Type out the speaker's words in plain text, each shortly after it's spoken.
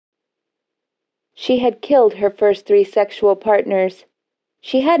She had killed her first 3 sexual partners.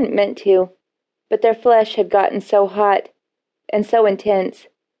 She hadn't meant to, but their flesh had gotten so hot and so intense.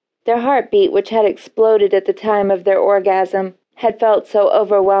 Their heartbeat, which had exploded at the time of their orgasm, had felt so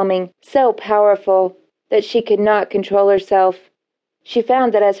overwhelming, so powerful, that she could not control herself. She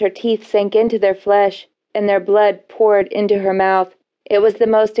found that as her teeth sank into their flesh and their blood poured into her mouth, it was the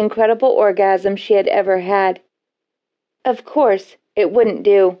most incredible orgasm she had ever had. Of course, it wouldn't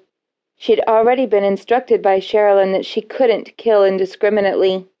do. She'd already been instructed by Sherilyn that she couldn't kill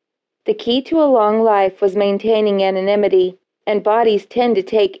indiscriminately. The key to a long life was maintaining anonymity, and bodies tend to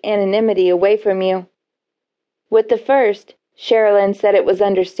take anonymity away from you. With the first, Sherilyn said it was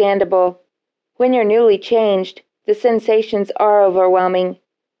understandable. When you're newly changed, the sensations are overwhelming.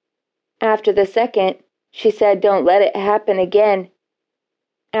 After the second, she said don't let it happen again.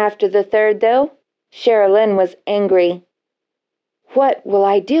 After the third, though, Sherilyn was angry. "What will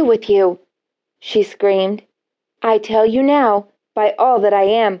I do with you?" she screamed. "I tell you now, by all that I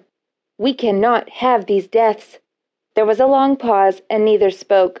am, we cannot have these deaths." There was a long pause, and neither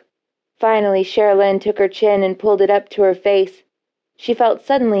spoke. Finally, Sherilyn took her chin and pulled it up to her face. She felt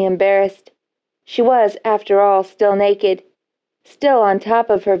suddenly embarrassed. She was, after all, still naked, still on top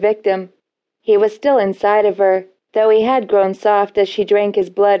of her victim. He was still inside of her, though he had grown soft as she drank his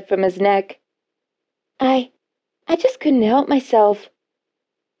blood from his neck. I just couldn't help myself."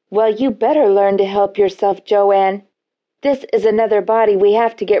 "Well, you better learn to help yourself, Joanne. This is another body we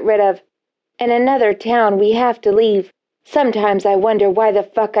have to get rid of, and another town we have to leave. Sometimes I wonder why the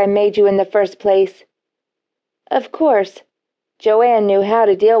fuck I made you in the first place." Of course, Joanne knew how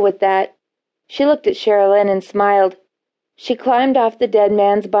to deal with that. She looked at Sherilyn and smiled. She climbed off the dead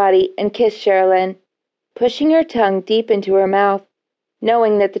man's body and kissed Sherilyn, pushing her tongue deep into her mouth,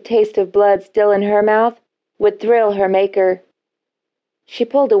 knowing that the taste of blood still in her mouth would thrill her maker. She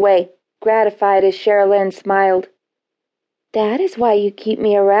pulled away, gratified as Sherilyn smiled. "That is why you keep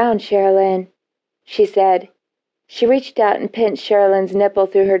me around, Sherilyn," she said. She reached out and pinched Sherilyn's nipple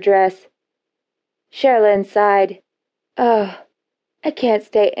through her dress. Sherilyn sighed. "Oh, I can't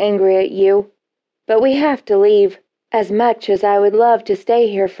stay angry at you, but we have to leave, as much as I would love to stay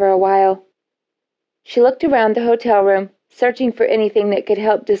here for a while." She looked around the hotel room, searching for anything that could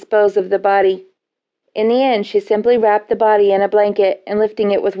help dispose of the body. In the end, she simply wrapped the body in a blanket and,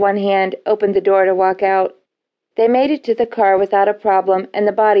 lifting it with one hand, opened the door to walk out. They made it to the car without a problem, and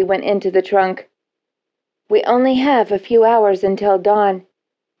the body went into the trunk. "We only have a few hours until dawn,"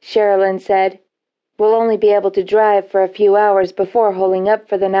 Sherilyn said. "We'll only be able to drive for a few hours before holing up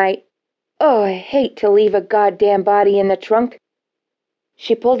for the night. Oh, I hate to leave a goddamn body in the trunk."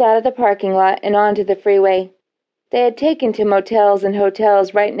 She pulled out of the parking lot and onto the freeway. They had taken to motels and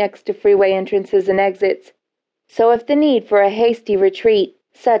hotels right next to freeway entrances and exits, so if the need for a hasty retreat,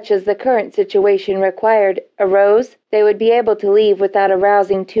 such as the current situation required, arose, they would be able to leave without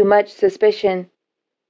arousing too much suspicion.